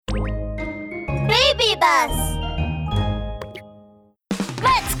baby bus!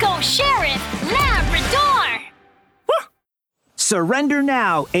 Let's go, Sheriff Labrador! Surrender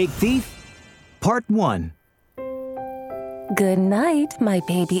now, egg thief. Part 1. Good night, my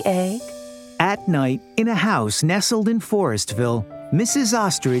baby egg. At night, in a house nestled in Forestville, Mrs.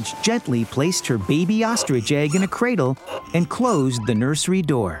 Ostrich gently placed her baby ostrich egg in a cradle and closed the nursery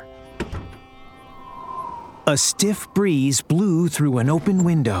door. A stiff breeze blew through an open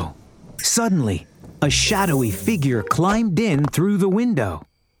window. Suddenly, a shadowy figure climbed in through the window.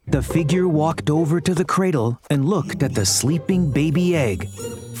 The figure walked over to the cradle and looked at the sleeping baby egg,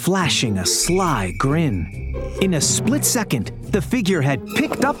 flashing a sly grin. In a split second, the figure had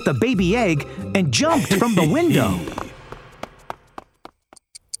picked up the baby egg and jumped from the window.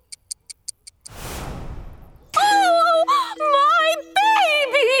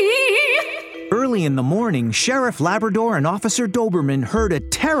 Early in the morning, Sheriff Labrador and Officer Doberman heard a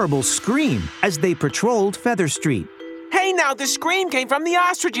terrible scream as they patrolled Feather Street. Hey now, the scream came from the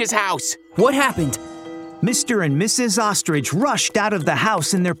ostrich's house. What happened? Mr. and Mrs. Ostrich rushed out of the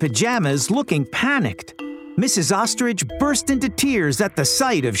house in their pajamas looking panicked. Mrs. Ostrich burst into tears at the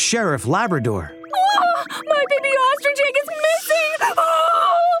sight of Sheriff Labrador. Oh, my baby ostrich egg is missing!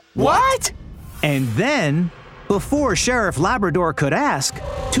 Oh! What? And then, before Sheriff Labrador could ask,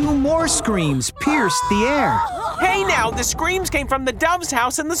 2 more screams pierced the air. Hey now, the screams came from the dove's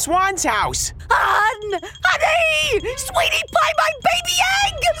house and the swan's house. Honey! Sweetie pie, my baby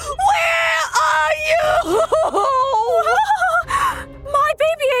egg! Where are you? My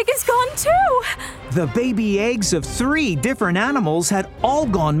baby egg is gone too! The baby eggs of 3 different animals had all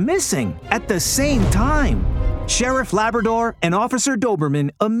gone missing at the same time. Sheriff Labrador and Officer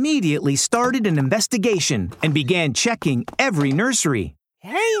Doberman immediately started an investigation and began checking every nursery.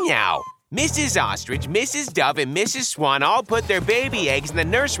 Hey now, Mrs. Ostrich, Mrs. Dove, and Mrs. Swan all put their baby eggs in the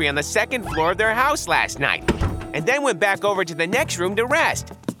nursery on the 2nd floor of their house last night, and then went back over to the next room to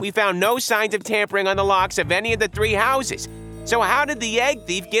rest. We found no signs of tampering on the locks of any of the 3 houses. So how did the egg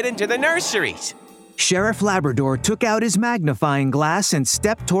thief get into the nurseries? Sheriff Labrador took out his magnifying glass and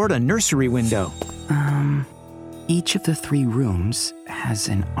stepped toward a nursery window. Each of the 3 rooms has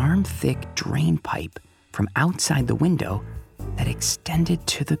an arm-thick drain pipe from outside the window that extended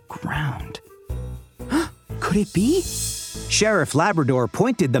to the ground. Could it be? Sheriff Labrador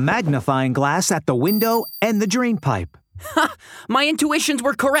pointed the magnifying glass at the window and the drain pipe. Ha! My intuitions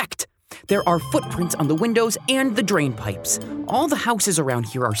were correct. There are footprints on the windows and the drain pipes. All the houses around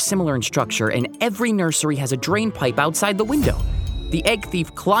here are similar in structure, and every nursery has a drain pipe outside the window. The egg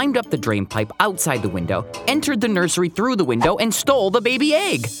thief climbed up the drain pipe outside the window, entered the nursery through the window, and stole the baby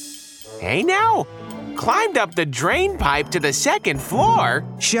egg. Hey now, climbed up the drain pipe to the 2nd floor?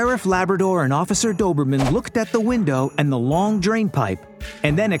 Sheriff Labrador and Officer Doberman looked at the window and the long drain pipe,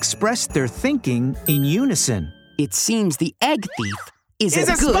 and then expressed their thinking in unison. It seems the egg thief is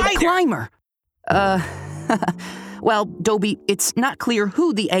a good spider. climber. Well, Dobie, it's not clear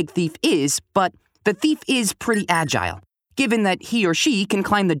who the egg thief is, but the thief is pretty agile, given that he or she can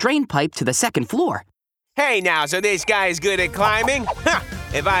climb the drain pipe to the 2nd floor. Hey now, so this guy's good at climbing? Ha!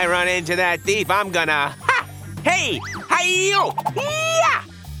 If I run into that thief, I'm gonna... Ha! Hey! Hi-yo!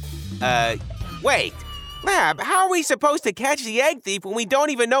 Yeah! Wait. Lab, how are we supposed to catch the egg thief when we don't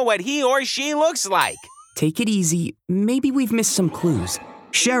even know what he or she looks like? Take it easy. Maybe we've missed some clues.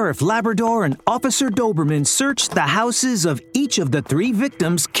 Sheriff Labrador and Officer Doberman searched the houses of each of the 3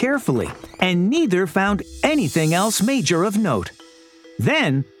 victims carefully, and neither found anything else major of note.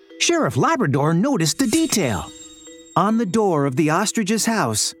 Then, Sheriff Labrador noticed a detail. On the door of the ostrich's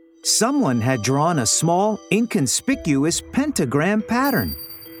house, someone had drawn a small, inconspicuous pentagram pattern.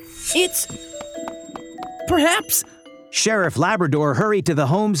 It's... perhaps... Sheriff Labrador hurried to the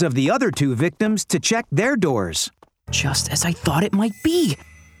homes of the other 2 victims to check their doors. Just as I thought it might be.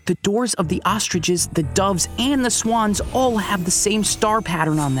 The doors of the ostriches, the doves, and the swans all have the same star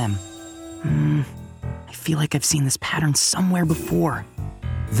pattern on them. I feel like I've seen this pattern somewhere before.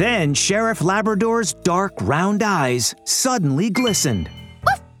 Then Sheriff Labrador's dark, round eyes suddenly glistened.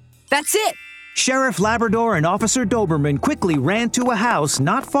 That's it! Sheriff Labrador and Officer Doberman quickly ran to a house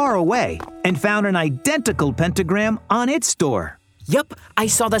not far away and found an identical pentagram on its door. Yep, I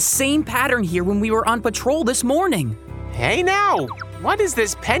saw the same pattern here when we were on patrol this morning. Hey now, what does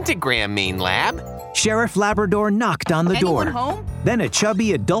this pentagram mean, Lab? Sheriff Labrador knocked on the door. Anyone home? Then a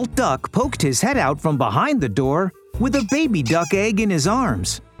chubby adult duck poked his head out from behind the door with a baby duck egg in his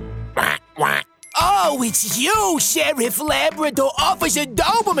arms. Oh, it's you, Sheriff Labrador Officer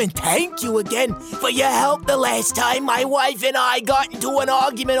Doberman. Thank you again for your help the last time my wife and I got into an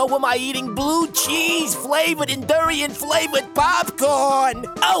argument over my eating blue cheese flavored and durian flavored popcorn.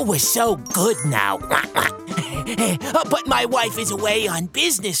 Oh, we're so good now. But my wife is away on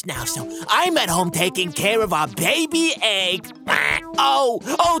business now, so I'm at home taking care of our baby egg.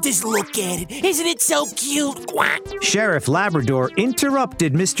 Oh, just look at it. Isn't it so cute? Sheriff Labrador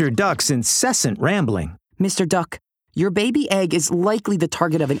interrupted Mr. Duck's incessant rambling. Mr. Duck, your baby egg is likely the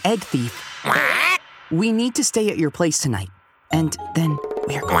target of an egg thief. We need to stay at your place tonight, and then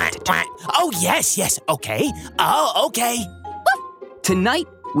we are going to Oh, yes, okay. Oh, okay. Tonight,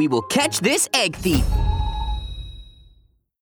 we will catch this egg thief.